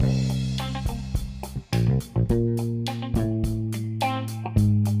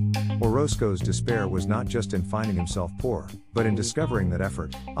Roscoe's despair was not just in finding himself poor, but in discovering that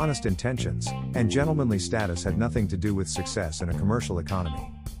effort, honest intentions, and gentlemanly status had nothing to do with success in a commercial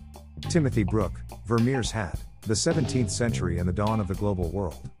economy. Timothy Brooke, Vermeer's Hat, the 17th Century and the Dawn of the Global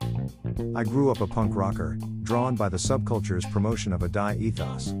World. I grew up a punk rocker, drawn by the subculture's promotion of a die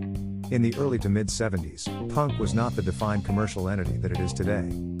ethos. In the early to mid-70s, punk was not the defined commercial entity that it is today.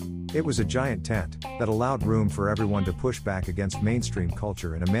 It was a giant tent that allowed room for everyone to push back against mainstream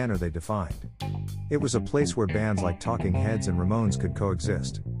culture in a manner they defined. It was a place where bands like Talking Heads and Ramones could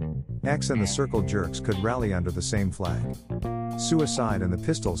coexist. X and the Circle Jerks could rally under the same flag. Suicide and the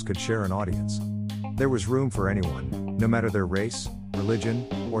Pistols could share an audience. There was room for anyone, no matter their race, religion,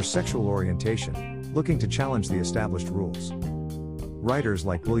 or sexual orientation, looking to challenge the established rules. Writers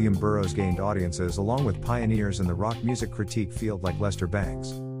like William Burroughs gained audiences along with pioneers in the rock music critique field like Lester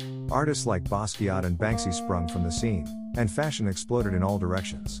Bangs. Artists like Basquiat and Banksy sprung from the scene, and fashion exploded in all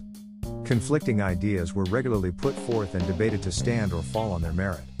directions. Conflicting ideas were regularly put forth and debated to stand or fall on their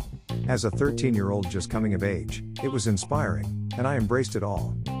merit. As a 13-year-old just coming of age, it was inspiring, and I embraced it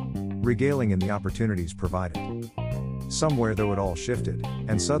all, regaling in the opportunities provided. Somewhere though it all shifted,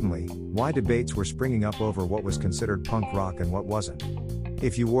 and suddenly, why debates were springing up over what was considered punk rock and what wasn't.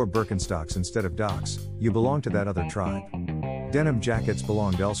 If you wore Birkenstocks instead of Docs, you belonged to that other tribe. Denim jackets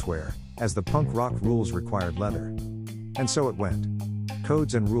belonged elsewhere, as the punk rock rules required leather. And so it went.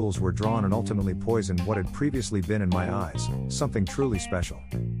 Codes and rules were drawn and ultimately poisoned what had previously been in my eyes, something truly special.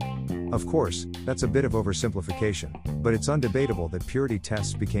 Of course, that's a bit of oversimplification, but it's undebatable that purity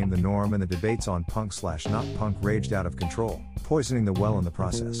tests became the norm and the debates on punk/not punk raged out of control, poisoning the well in the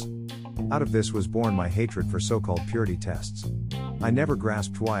process. Out of this was born my hatred for so-called purity tests. I never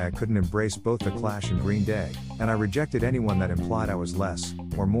grasped why I couldn't embrace both The Clash and Green Day, and I rejected anyone that implied I was less,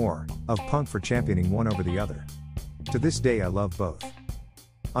 or more, of punk for championing one over the other. To this day I love both.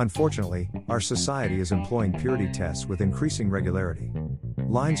 Unfortunately, our society is employing purity tests with increasing regularity.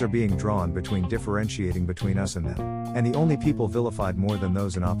 Lines are being drawn between differentiating between us and them, and the only people vilified more than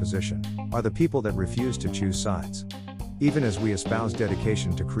those in opposition are the people that refuse to choose sides. Even as we espouse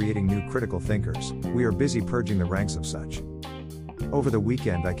dedication to creating new critical thinkers, we are busy purging the ranks of such. Over the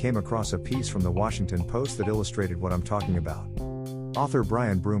weekend I came across a piece from the Washington Post that illustrated what I'm talking about. Author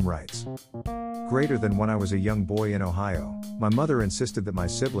Brian Broom writes, "Greater than when I was a young boy in Ohio, my mother insisted that my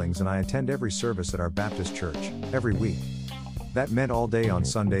siblings and I attend every service at our Baptist church, every week. That meant all day on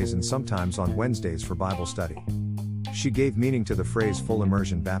Sundays and sometimes on Wednesdays for Bible study. She gave meaning to the phrase full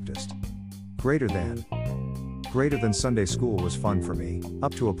immersion Baptist. Greater than Sunday school was fun for me,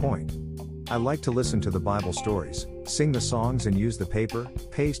 up to a point. I liked to listen to the Bible stories, sing the songs and use the paper,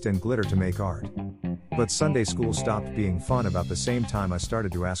 paste and glitter to make art. But Sunday school stopped being fun about the same time I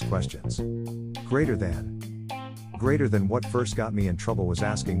started to ask questions. Greater than what first got me in trouble was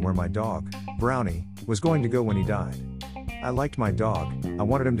asking where my dog, Brownie, was going to go when he died. I liked my dog, I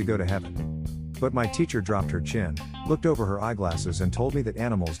wanted him to go to heaven. But my teacher dropped her chin, looked over her eyeglasses and told me that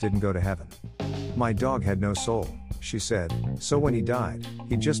animals didn't go to heaven. My dog had no soul, she said, so when he died,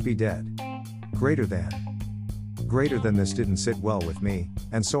 he'd just be dead. Greater than this didn't sit well with me,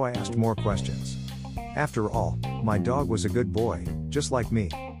 and so I asked more questions. After all, my dog was a good boy, just like me.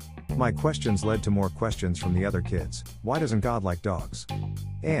 My questions led to more questions from the other kids. Why doesn't God like dogs?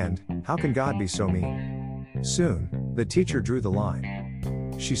 And, how can God be so mean? Soon, the teacher drew the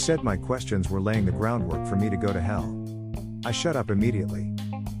line. She said my questions were laying the groundwork for me to go to hell. I shut up immediately.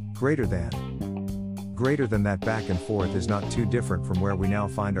 Greater than that back and forth is not too different from where we now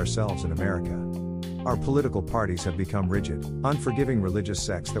find ourselves in America. Our political parties have become rigid, unforgiving religious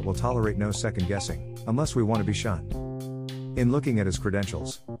sects that will tolerate no second guessing, unless we want to be shunned. In looking at his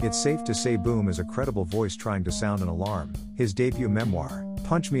credentials, it's safe to say Boom is a credible voice trying to sound an alarm. His debut memoir,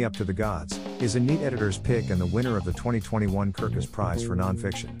 Punch Me Up to the Gods, is a neat editor's pick and the winner of the 2021 Kirkus Prize for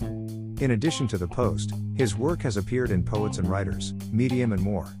Nonfiction. In addition to The Post, his work has appeared in Poets and Writers, Medium and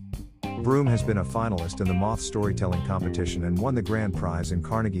more. Broom has been a finalist in the Moth Storytelling Competition and won the grand prize in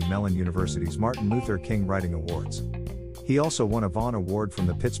Carnegie Mellon University's Martin Luther King Writing Awards. He also won a Vaughn Award from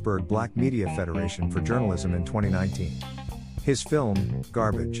the Pittsburgh Black Media Federation for Journalism in 2019. His film,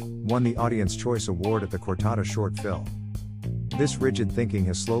 Garbage, won the Audience Choice Award at the Cortata Short Film. This rigid thinking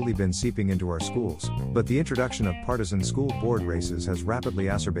has slowly been seeping into our schools, but the introduction of partisan school board races has rapidly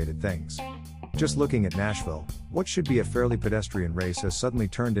acerbated things. Just looking at Nashville, what should be a fairly pedestrian race has suddenly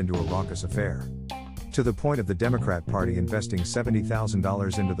turned into a raucous affair. To the point of the Democrat Party investing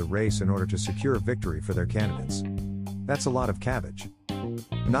 $70,000 into the race in order to secure victory for their candidates. That's a lot of cabbage.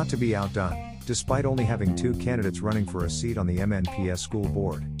 Not to be outdone, despite only having 2 candidates running for a seat on the MNPS school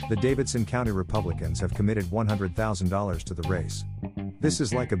board, the Davidson County Republicans have committed $100,000 to the race. This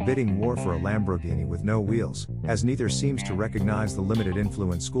is like a bidding war for a Lamborghini with no wheels, as neither seems to recognize the limited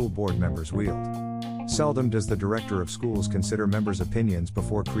influence school board members wield. Seldom does the director of schools consider members' opinions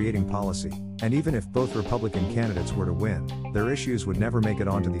before creating policy, and even if both Republican candidates were to win, their issues would never make it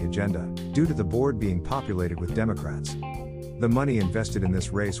onto the agenda, due to the board being populated with Democrats. The money invested in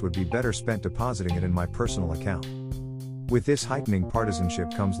this race would be better spent depositing it in my personal account. With this heightening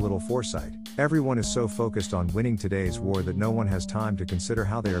partisanship comes little foresight. Everyone is so focused on winning today's war that no one has time to consider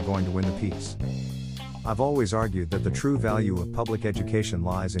how they are going to win the peace. I've always argued that the true value of public education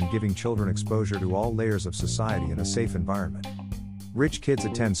lies in giving children exposure to all layers of society in a safe environment. Rich kids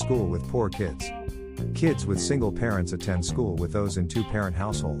attend school with poor kids. Kids with single parents attend school with those in two-parent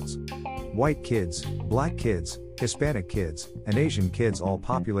households. White kids, black kids, Hispanic kids, and Asian kids all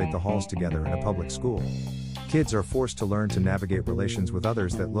populate the halls together in a public school. Kids are forced to learn to navigate relations with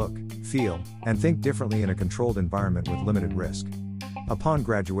others that look, feel, and think differently in a controlled environment with limited risk. Upon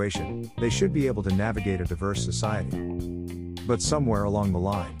graduation, they should be able to navigate a diverse society. But somewhere along the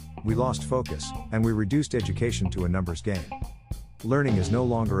line, we lost focus, and we reduced education to a numbers game. Learning is no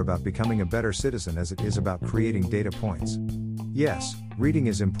longer about becoming a better citizen as it is about creating data points. Yes, reading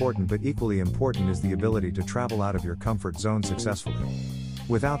is important, but equally important is the ability to travel out of your comfort zone successfully.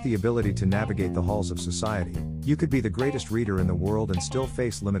 Without the ability to navigate the halls of society, you could be the greatest reader in the world and still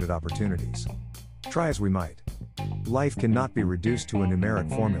face limited opportunities. Try as we might. Life cannot be reduced to a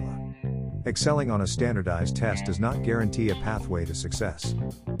numeric formula. Excelling on a standardized test does not guarantee a pathway to success.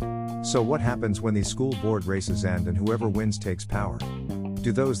 So what happens when these school board races end and whoever wins takes power?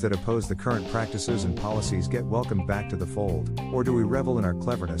 Do those that oppose the current practices and policies get welcomed back to the fold, or do we revel in our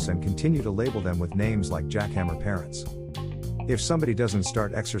cleverness and continue to label them with names like jackhammer parents? If somebody doesn't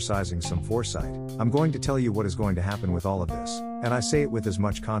start exercising some foresight, I'm going to tell you what is going to happen with all of this, and I say it with as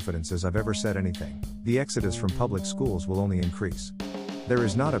much confidence as I've ever said anything. The exodus from public schools will only increase. There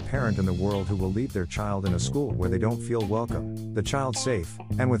is not a parent in the world who will leave their child in a school where they don't feel welcome, the child safe,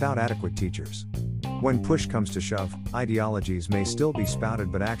 and without adequate teachers. When push comes to shove, ideologies may still be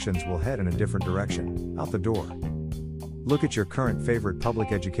spouted, but actions will head in a different direction, out the door. Look at your current favorite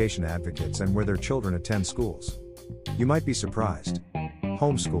public education advocates and where their children attend schools. You might be surprised.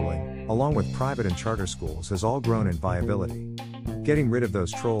 Homeschooling, along with private and charter schools, has all grown in viability. Getting rid of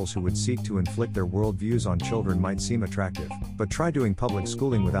those trolls who would seek to inflict their worldviews on children might seem attractive, but try doing public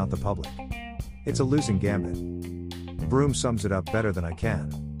schooling without the public. It's a losing gambit. Broom sums it up better than I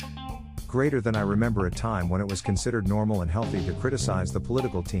can. Greater than I remember a time when it was considered normal and healthy to criticize the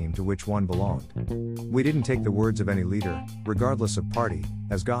political team to which one belonged. We didn't take the words of any leader, regardless of party,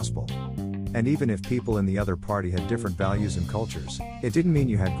 as gospel. And even if people in the other party had different values and cultures, it didn't mean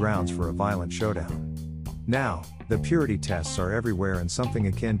you had grounds for a violent showdown. Now, the purity tests are everywhere, and something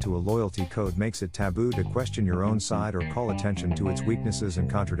akin to a loyalty code makes it taboo to question your own side or call attention to its weaknesses and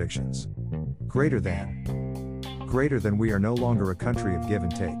contradictions. Greater than we are no longer a country of give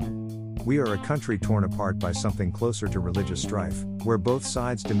and take. We are a country torn apart by something closer to religious strife, where both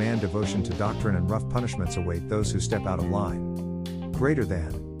sides demand devotion to doctrine and rough punishments await those who step out of line. Greater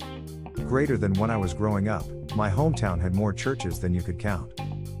than when I was growing up, my hometown had more churches than you could count.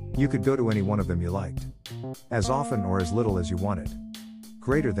 You could go to any one of them you liked. As often or as little as you wanted.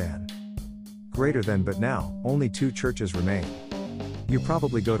 Greater than, but now, only 2 churches remain. You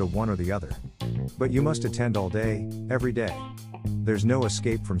probably go to one or the other. But you must attend all day, every day. There's no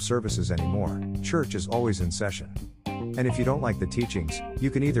escape from services anymore, church is always in session. And if you don't like the teachings,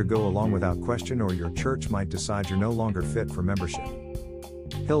 you can either go along without question, or your church might decide you're no longer fit for membership.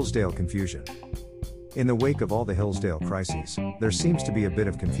 Hillsdale confusion. In the wake of all the Hillsdale crises, there seems to be a bit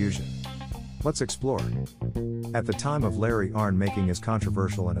of confusion. Let's explore. At the time of Larry Arnn making his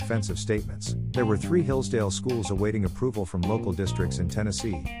controversial and offensive statements, there were 3 Hillsdale schools awaiting approval from local districts in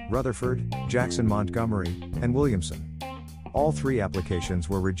Tennessee: Rutherford, Jackson, Montgomery, and Williamson. All 3 applications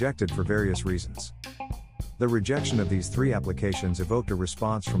were rejected for various reasons. The rejection of these 3 applications evoked a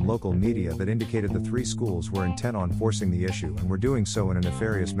response from local media that indicated the 3 schools were intent on forcing the issue and were doing so in a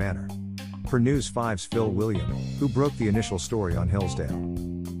nefarious manner. Per News 5's Phil William, who broke the initial story on Hillsdale.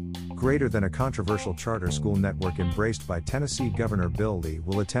 Greater than a controversial charter school network embraced by Tennessee Governor Bill Lee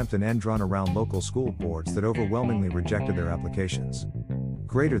will attempt an end run around local school boards that overwhelmingly rejected their applications.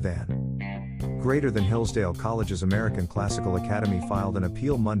 Greater than Hillsdale College's American Classical Academy filed an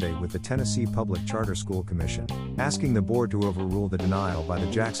appeal Monday with the Tennessee Public Charter School Commission, asking the board to overrule the denial by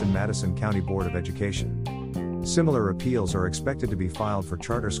the Jackson-Madison County Board of Education. Similar appeals are expected to be filed for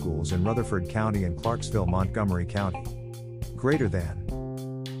charter schools in Rutherford County and Clarksville, Montgomery County. Greater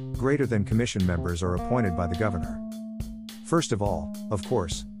than commission members are appointed by the governor. First of all, of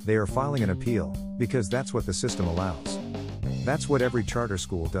course, they are filing an appeal, because that's what the system allows. That's what every charter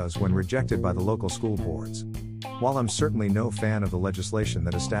school does when rejected by the local school boards. While I'm certainly no fan of the legislation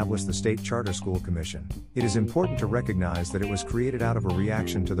that established the State Charter School Commission, it is important to recognize that it was created out of a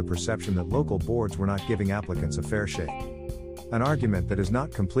reaction to the perception that local boards were not giving applicants a fair shake. An argument that is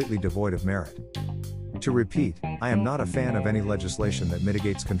not completely devoid of merit. To repeat, I am not a fan of any legislation that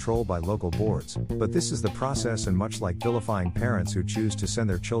mitigates control by local boards, but this is the process, and much like vilifying parents who choose to send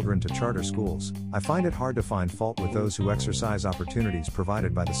their children to charter schools, I find it hard to find fault with those who exercise opportunities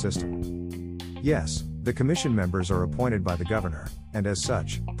provided by the system. Yes, the commission members are appointed by the governor, and as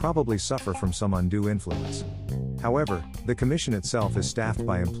such, probably suffer from some undue influence. However, the commission itself is staffed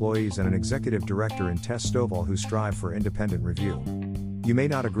by employees and an executive director in Tess Stovall who strive for independent review. You may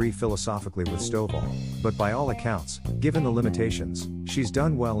not agree philosophically with Stovall, but by all accounts, given the limitations, she's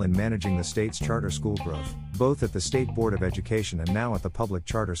done well in managing the state's charter school growth, both at the State Board of Education and now at the Public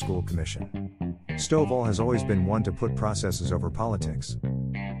Charter School Commission. Stovall has always been one to put processes over politics.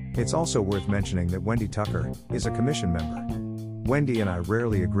 It's also worth mentioning that Wendy Tucker is a commission member. Wendy and I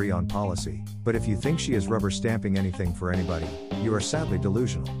rarely agree on policy, but if you think she is rubber stamping anything for anybody, you are sadly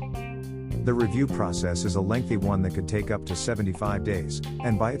delusional. The review process is a lengthy one that could take up to 75 days,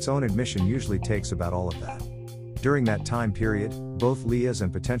 and by its own admission usually takes about all of that. During that time period, both LEAs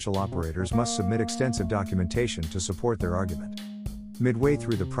and potential operators must submit extensive documentation to support their argument. Midway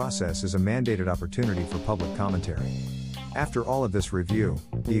through the process is a mandated opportunity for public commentary. After all of this review,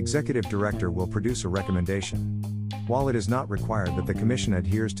 the executive director will produce a recommendation. While it is not required that the commission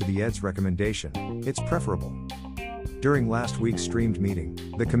adheres to the ED's recommendation, it's preferable. During last week's streamed meeting,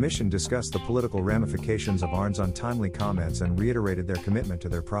 the commission discussed the political ramifications of ARN's untimely comments and reiterated their commitment to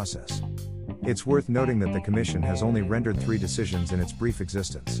their process. It's worth noting that the commission has only rendered 3 decisions in its brief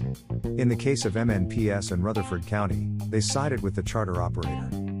existence. In the case of MNPS and Rutherford County, they sided with the charter operator.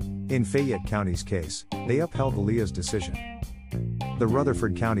 In Fayette County's case, they upheld the LEA's decision. The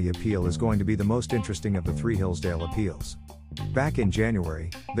Rutherford County appeal is going to be the most interesting of the 3 Hillsdale appeals. Back in January,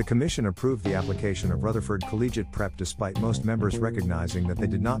 the commission approved the application of Rutherford Collegiate Prep despite most members recognizing that they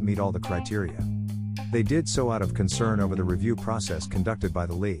did not meet all the criteria. They did so out of concern over the review process conducted by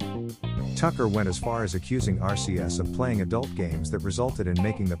the league. Tucker went as far as accusing RCS of playing adult games that resulted in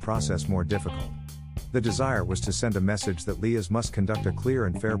making the process more difficult. The desire was to send a message that LEAs must conduct a clear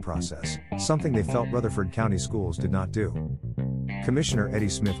and fair process, something they felt Rutherford County Schools did not do. Commissioner Eddie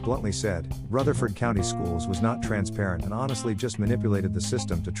Smith bluntly said, Rutherford County Schools was not transparent and honestly just manipulated the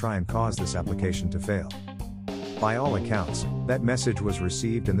system to try and cause this application to fail. By all accounts, that message was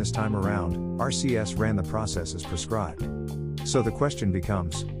received, and this time around, RCS ran the process as prescribed. So the question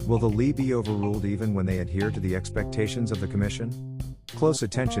becomes, will the LEA be overruled even when they adhere to the expectations of the commission? Close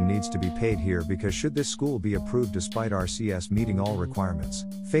attention needs to be paid here, because should this school be approved despite RCS meeting all requirements,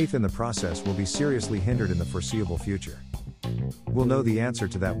 faith in the process will be seriously hindered in the foreseeable future. We'll know the answer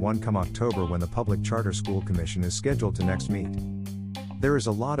to that one come October, when the Public Charter School Commission is scheduled to next meet. There is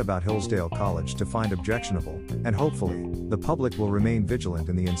a lot about Hillsdale College to find objectionable, and hopefully, the public will remain vigilant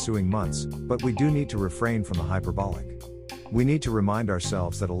in the ensuing months, but we do need to refrain from the hyperbolic. We need to remind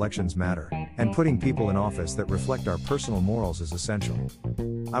ourselves that elections matter, and putting people in office that reflect our personal morals is essential.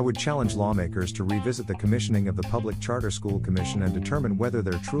 I would challenge lawmakers to revisit the commissioning of the Public Charter School Commission and determine whether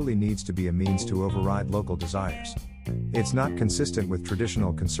there truly needs to be a means to override local desires. It's not consistent with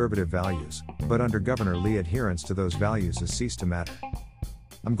traditional conservative values, but under Governor Lee, adherence to those values has ceased to matter.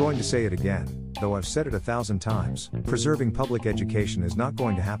 I'm going to say it again, though I've said it 1,000 times, preserving public education is not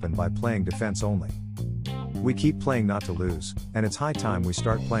going to happen by playing defense only. We keep playing not to lose, and it's high time we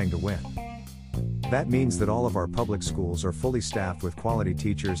start playing to win. That means that all of our public schools are fully staffed with quality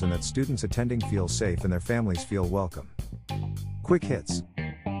teachers, and that students attending feel safe and their families feel welcome. Quick hits.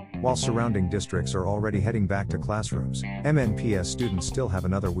 While surrounding districts are already heading back to classrooms, MNPS students still have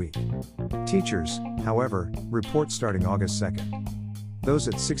another week. Teachers, however, report starting August 2nd. Those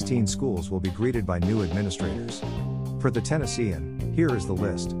at 16 schools will be greeted by new administrators. Per the Tennessean, here is the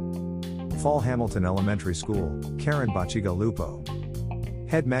list. Fall Hamilton Elementary School, Karen Bachigalupo.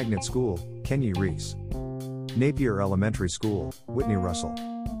 Head Magnet School, Kenyi Reese. Napier Elementary School, Whitney Russell.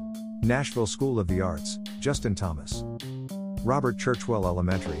 Nashville School of the Arts, Justin Thomas. Robert Churchwell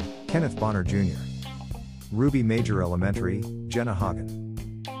Elementary, Kenneth Bonner Jr. Ruby Major Elementary, Jenna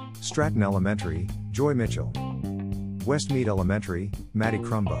Hagen. Stratton Elementary, Joy Mitchell. Westmead Elementary, Maddie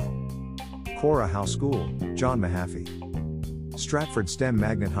Crumbo. Cora House School, John Mahaffey. Stratford STEM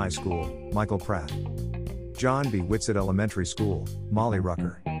Magnet High School, Michael Pratt. John B. Whitsitt Elementary School, Molly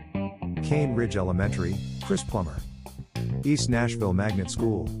Rucker. Cane Ridge Elementary, Chris Plummer. East Nashville Magnet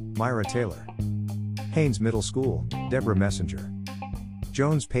School, Myra Taylor. Haynes Middle School, Deborah Messenger.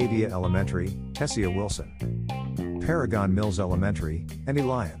 Jones Pavia Elementary, Tessia Wilson. Paragon Mills Elementary, and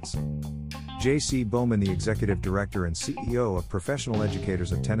Lyons. J.C. Bowman, the Executive Director and CEO of Professional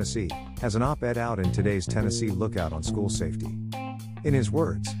Educators of Tennessee, has an op-ed out in today's Tennessee Lookout on school safety. In his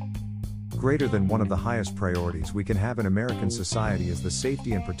words, "Greater than one of the highest priorities we can have in American society is the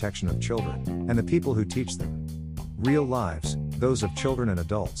safety and protection of children, and the people who teach them. Real lives, those of children and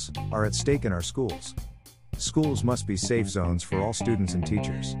adults, are at stake in our schools. Schools must be safe zones for all students and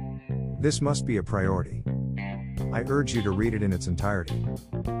teachers. This must be a priority." I urge you to read it in its entirety.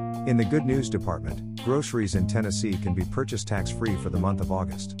 In the Good News department, groceries in Tennessee can be purchased tax-free for the month of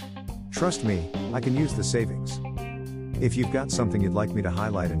August. Trust me, I can use the savings. If you've got something you'd like me to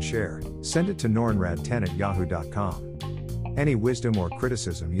highlight and share, send it to nornrad10@yahoo.com. Any wisdom or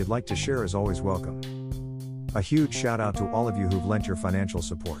criticism you'd like to share is always welcome. A huge shout out to all of you who've lent your financial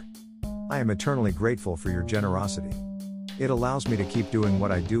support. I am eternally grateful for your generosity. It allows me to keep doing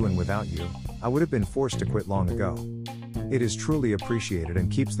what I do, and without you, I would have been forced to quit long ago. It is truly appreciated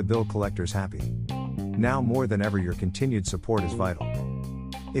and keeps the bill collectors happy. Now more than ever, your continued support is vital.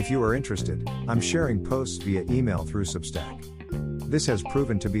 If you are interested, I'm sharing posts via email through Substack. This has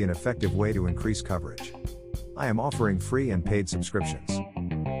proven to be an effective way to increase coverage. I am offering free and paid subscriptions.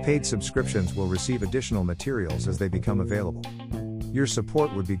 Paid subscriptions will receive additional materials as they become available. Your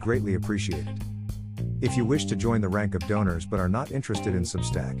support would be greatly appreciated. If you wish to join the rank of donors but are not interested in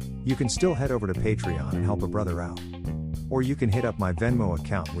Substack, you can still head over to Patreon and help a brother out. Or you can hit up my Venmo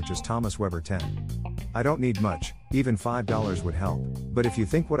account, which is ThomasWeber10. I don't need much, even $5 would help, but if you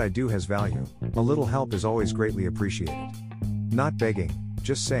think what I do has value, a little help is always greatly appreciated. Not begging,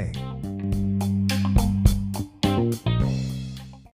 just saying.